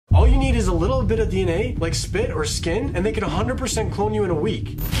a little bit of DNA, like spit or skin, and they can 100% clone you in a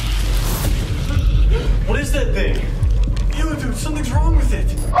week. What is that thing? Ew, dude, something's wrong with it.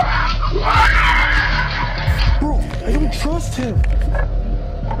 Bro, I don't trust him.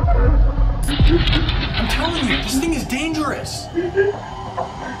 I'm telling you, this thing is dangerous. There's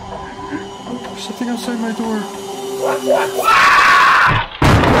something outside my door.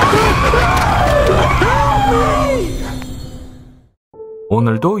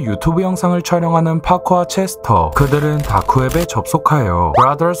 오늘도 유튜브 영상을 촬영하는 파커와체스터, 그들은 다크웹에 접속하여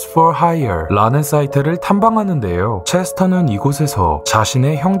Brothers for Hire 라는 사이트를 탐방하는데요. 체스터는 이곳에서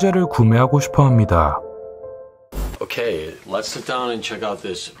자신의 형제를 구매하고 싶어 합니다. Okay, let's sit down and check out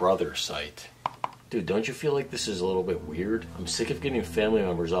this brother site. Dude, don't you feel like this is a little bit weird? I'm sick of getting family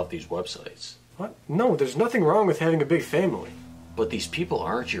members off these websites. What? No, there's nothing wrong with having a big family. But these people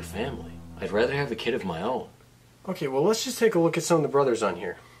aren't your family. I'd rather have a kid of my own. Okay, well, let's just take a look at some of the brothers on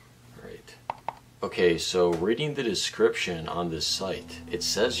here. Right. Okay, so reading the description on this site, it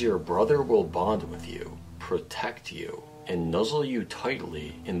says your brother will bond with you, protect you, and nuzzle you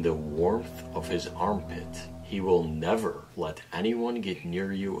tightly in the warmth of his armpit. He will never let anyone get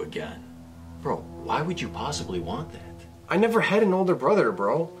near you again. Bro, why would you possibly want that? I never had an older brother,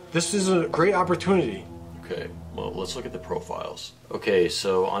 bro. This is a great opportunity. Okay, well, let's look at the profiles. Okay,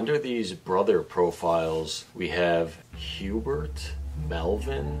 so under these brother profiles, we have Hubert,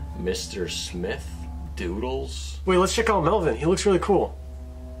 Melvin, Mr. Smith, Doodles. Wait, let's check out Melvin. He looks really cool.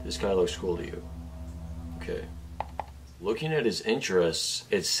 This guy looks cool to you. Okay. Looking at his interests,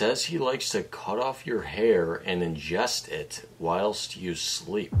 it says he likes to cut off your hair and ingest it whilst you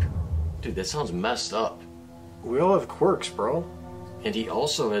sleep. Dude, that sounds messed up. We all have quirks, bro. And he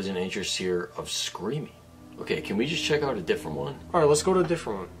also has an interest here of screaming. Okay, can we just check out a different one? Alright, let's go to a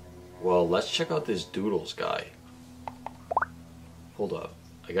different one. Well, let's check out this Doodles guy. Hold up.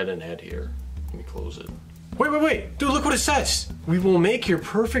 I got an ad here. Let me close it. Wait. Dude, look what it says. We will make your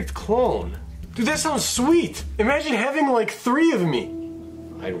perfect clone. Dude, that sounds sweet. Imagine having like 3 of me.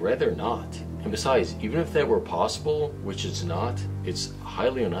 I'd rather not. And besides, even if that were possible, which it's not, it's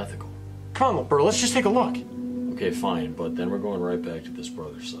highly unethical. Come on, bro, let's just take a look. Okay, fine, but then we're going right back to this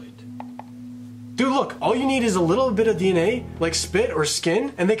brother site. Dude, look, all you need is a little bit of DNA, like spit or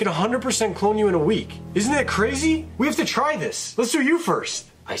skin, and they can 100% clone you in a week. Isn't that crazy? We have to try this. Let's do you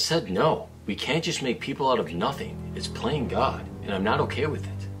first. I said no. We can't just make people out of nothing. It's playing God, and I'm not okay with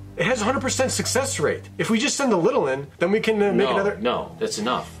it. It has 100% success rate. If we just send a little in, then we can make another... No, that's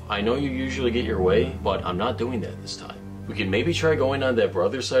enough. I know you usually get your way, but I'm not doing that this time. We can maybe try going on that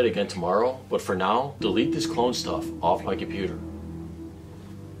brother site again tomorrow, but for now, delete this clone stuff off my computer.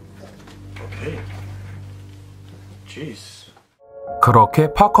 Okay. Jeez.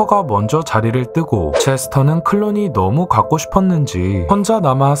 그렇게 파커가 먼저 자리를 뜨고 체스터는 클론이 너무 갖고 싶었는지 혼자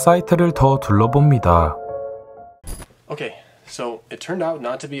남아 사이트를 더 둘러봅니다. Okay, so it turned out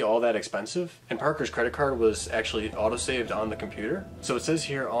not to be all that expensive, and Parker's credit card was actually autosaved on the computer. So it says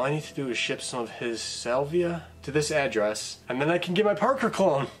here, all I need to do is ship some of his salvia to this address, and then I can get my Parker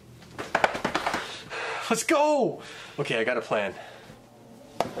clone. Let's go! Okay, I got a plan.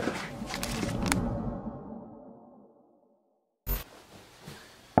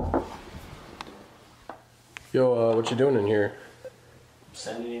 Yo, what you doing in here?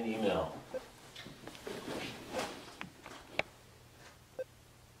 Sending an email.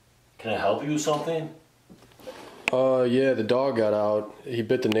 Can I help you with something? Yeah, the dog got out. He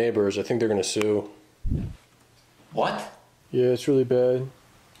bit the neighbors. I think they're gonna sue. What? Yeah, it's really bad.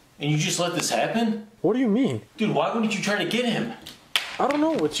 And you just let this happen? What do you mean? Dude, why wouldn't you try to get him? I don't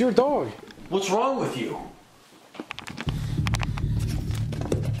know, it's your dog. What's wrong with you?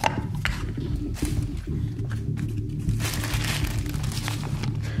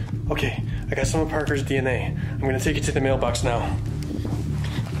 Okay, I got some of Parker's DNA. I'm gonna take it to the mailbox now.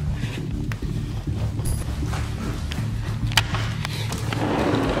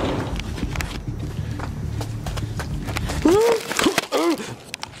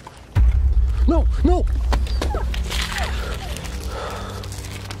 No!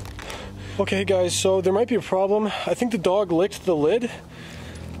 Okay guys, so there might be a problem. I think the dog licked the lid,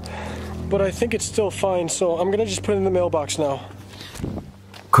 but I think it's still fine, so I'm gonna just put it in the mailbox now.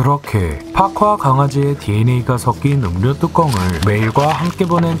 그렇게 파커와 강아지의 DNA가 섞인 음료 뚜껑을 메일과 함께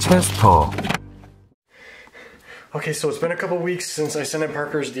보낸 체스터. Okay, so it's been a couple weeks since I sent in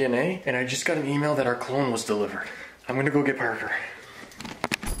Parker's DNA, and I just got an email that our clone was delivered. I'm gonna go get Parker.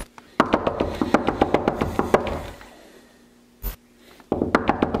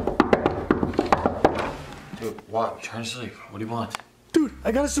 Dude, what? I'm trying to sleep. What do you want? Dude,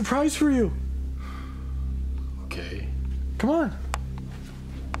 I got a surprise for you. Okay. Come on.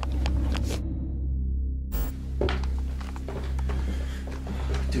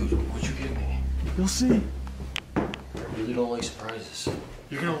 You'll see. I really don't like surprises.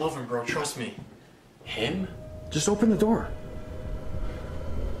 You're gonna love him, bro. Trust me. Him? Just open the door.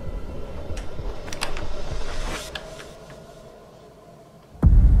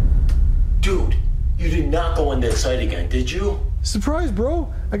 Dude, you did not go on that site again, did you? Surprise,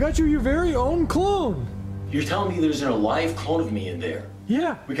 bro. I got you your very own clone. You're telling me there's an alive clone of me in there?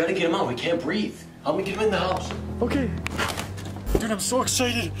 Yeah. We gotta get him out. We can't breathe. Help me get him in the house. Okay. Dude, I'm so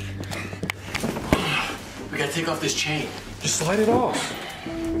excited. We gotta take off this chain. Just slide it off.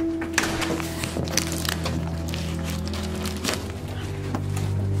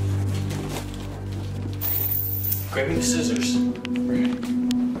 Grab me the scissors.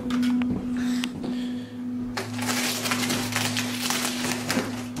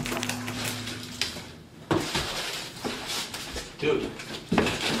 Dude,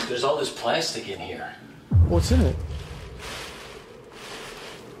 there's all this plastic in here. What's in it?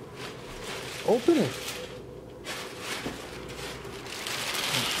 Open it.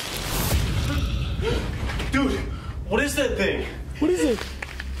 Dude, what is that thing? What is it?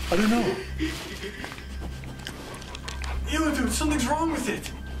 I don't know. Ew, dude, something's wrong with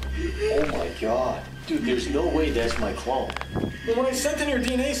it. Oh my god. Dude, there's no way that's my clone. Well, when I sent in your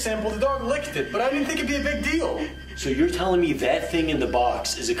DNA sample, the dog licked it, but I didn't think it'd be a big deal. So you're telling me that thing in the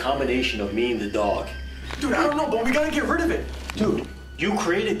box is a combination of me and the dog? Dude, I don't know, but we gotta get rid of it. Dude, you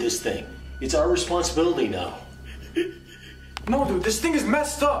created this thing. It's our responsibility now. No, dude, this thing is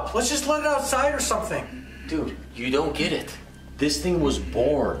messed up. Let's just let it outside or something. Dude, you don't get it. This thing was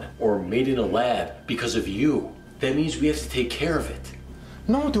born or made in a lab because of you. That means we have to take care of it.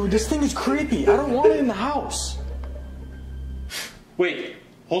 No, dude, this thing is creepy. I don't want it in the house. Wait,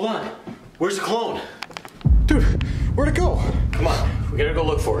 hold on. Where's the clone? Dude, where'd it go? Come on, we gotta go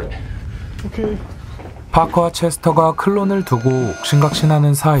look for it. Okay. 파커와 체스터가 클론을 두고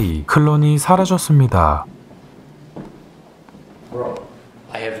옥신각신하는 사이 클론이 사라졌습니다. Bro,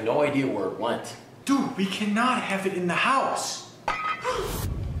 I have no idea where it went. Dude, we cannot have it in the house.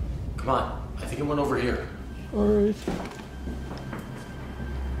 Come on, I think it went over here. All right.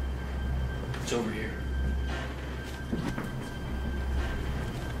 It's over here.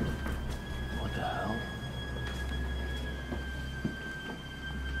 What the hell?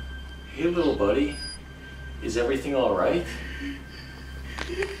 Hey, little buddy. Is everything all right?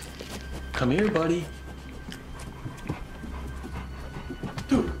 Come here, buddy.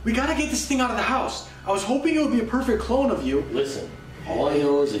 Dude, we gotta get this thing out of the house. I was hoping it would be a perfect clone of you. Listen, all I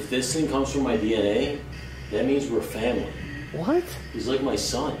know is if this thing comes from my DNA, that means we're family. What? He's like my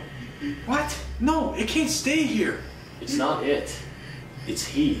son. What? No, it can't stay here. It's not it. It's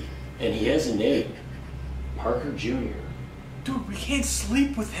he. And he has a name. Parker Jr. Dude, we can't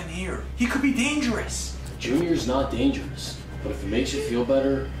sleep with him here. He could be dangerous. Junior's not dangerous. But if it makes you feel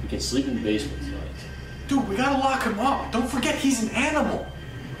better, you can sleep in the basement tonight. Dude, we gotta lock him up. Don't forget he's an animal.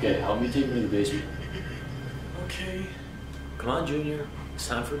 Okay, help me take him to the basement. Okay. Come on, Junior. It's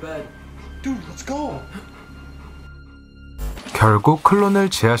time for bed. Dude, let's go. 결국 클론을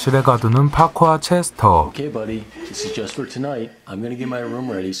지하실에 가두는 파커와 체스터. Okay, buddy. This is just for tonight. I'm gonna get my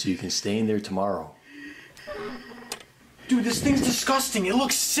room ready so you can stay in there tomorrow. Dude, this thing's disgusting. It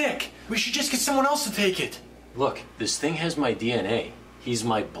looks sick. We should just get someone else to take it. Look, this thing has my DNA. He's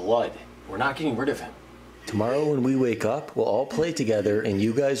my blood. We're not getting rid of him. Tomorrow when we wake up, we'll all play together and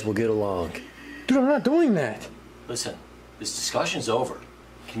you guys will get along. Dude, I'm not doing that. Listen, this discussion's over.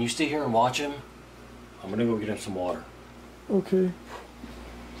 Can you stay here and watch him? I'm gonna go get him some water. Okay.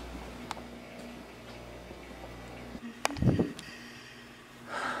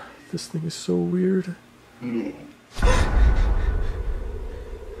 This thing is so weird.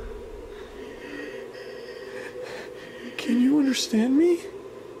 Can you understand me?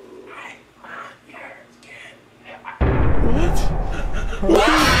 What?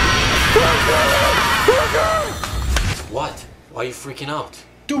 What? Why are you freaking out?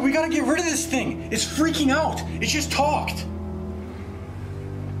 Dude, we gotta get rid of this thing. It's freaking out. It just talked.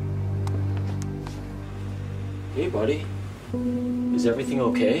 Hey, buddy. Is everything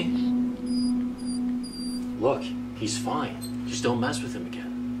okay? Look, he's fine. Just don't mess with him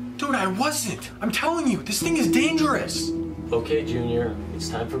again. Dude, I wasn't. I'm telling you, this thing is dangerous. Okay, Junior. It's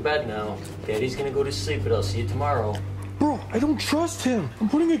time for bed now. Daddy's gonna go to sleep, but I'll see you tomorrow. Bro, I don't trust him. I'm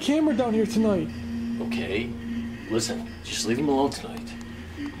putting a camera down here tonight. Okay. Listen, just leave him alone tonight.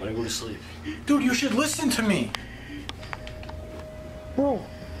 I'm gonna go to sleep. Dude, you should listen to me. Bro.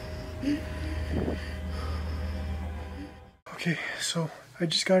 Okay, so I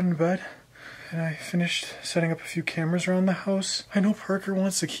just got into bed and I finished setting up a few cameras around the house. I know Parker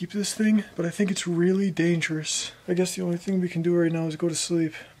wants to keep this thing, but I think it's really dangerous. I guess the only thing we can do right now is go to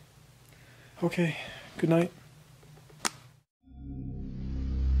sleep. Okay, good night.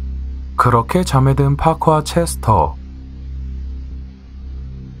 그렇게 잠에 든 파커와 체스터.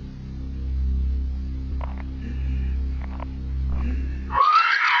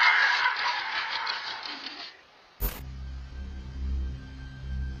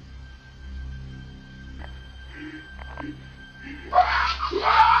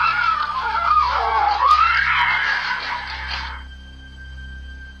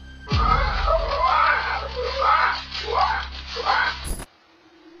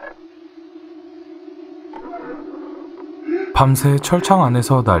 밤새 철창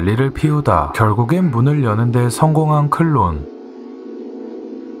안에서 난리를 피우다 결국엔 문을 여는데 성공한 클론.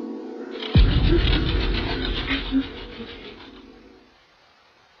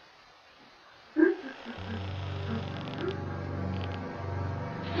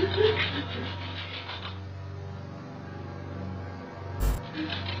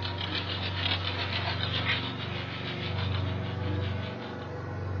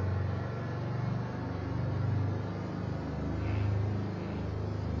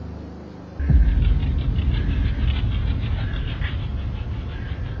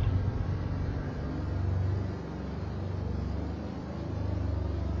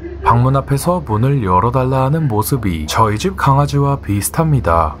 방문 앞에서 문을 열어달라 하는 모습이 저희 집 강아지와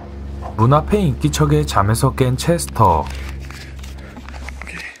비슷합니다. 문 앞에 인기척에 잠에서 깬 체스터.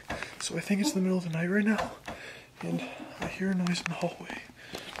 Okay, so I think it's the middle of the night right now, and I hear a noise in the hallway.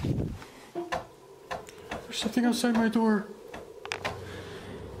 There's something outside my door.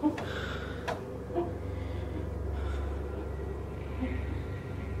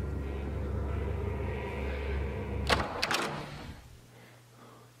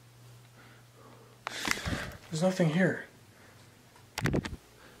 There's nothing here.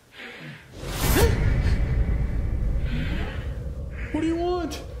 What do you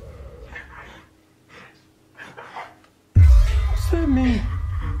want? What's that mean?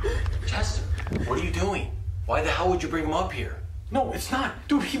 Chester, what are you doing? Why the hell would you bring him up here? No, it's not.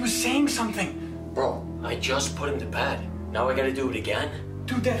 Dude, he was saying something. Bro, I just put him to bed. Now I gotta do it again?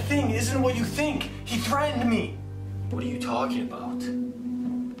 Dude, that thing isn't what you think. He threatened me. What are you talking about?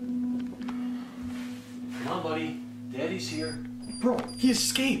 Come on, buddy. Daddy's here. Bro, he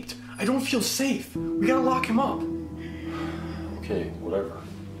escaped. I don't feel safe. We gotta lock him up. Okay, whatever.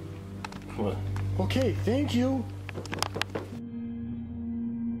 Come on. Okay, thank you.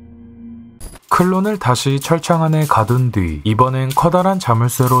 클론을 다시 철창 안에 가둔 뒤 이번엔 커다란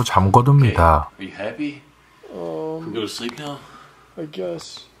자물쇠로 잠궈둡니다. Are you happy? Can we go to sleep now? I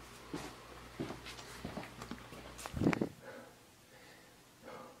guess.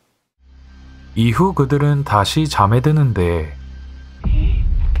 이후 그들은 다시 잠에 드는데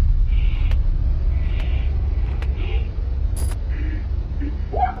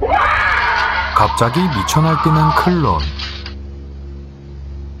갑자기 미쳐 날뛰는 클론.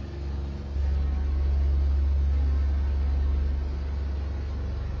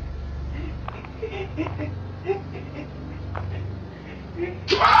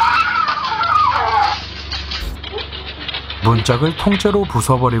 문짝을 통째로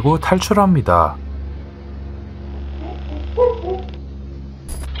부숴버리고 탈출합니다.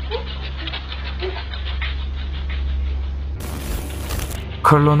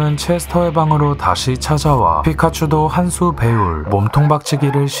 클론은 체스터의 방으로 다시 찾아와 피카츄도 한 수 배울 몸통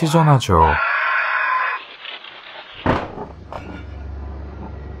박치기를 시전하죠.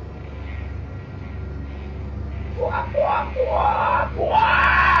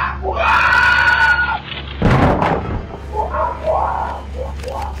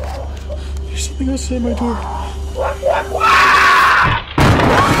 There's something outside my door.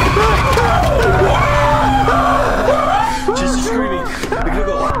 Chester's screaming. We gotta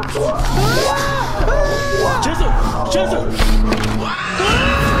go. Chester! Chester!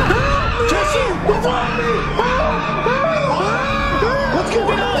 Chester! What's on me? What's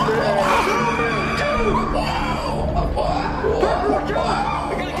going on?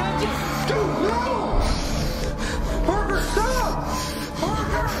 I gotta catch you! Dude, no! Parker, stop!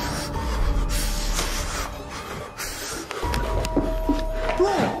 Parker!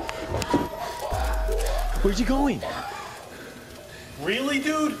 Bro! Where's he going? Really,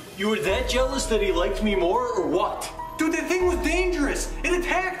 dude? You were that jealous that he liked me more, or what? Dude, that thing was dangerous! It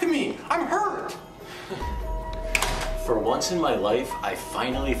attacked me! I'm hurt! For once in my life, I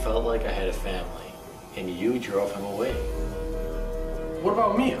finally felt like I had a family, and you drove him away. What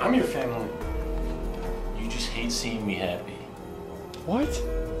about me? I'm your family. You just hate seeing me happy. What?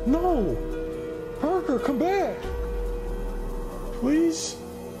 No! Parker, come back! Please?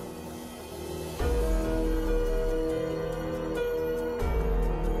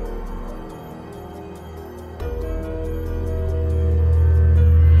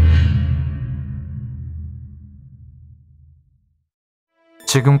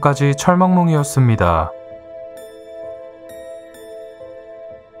 지금까지 철망몽이었습니다.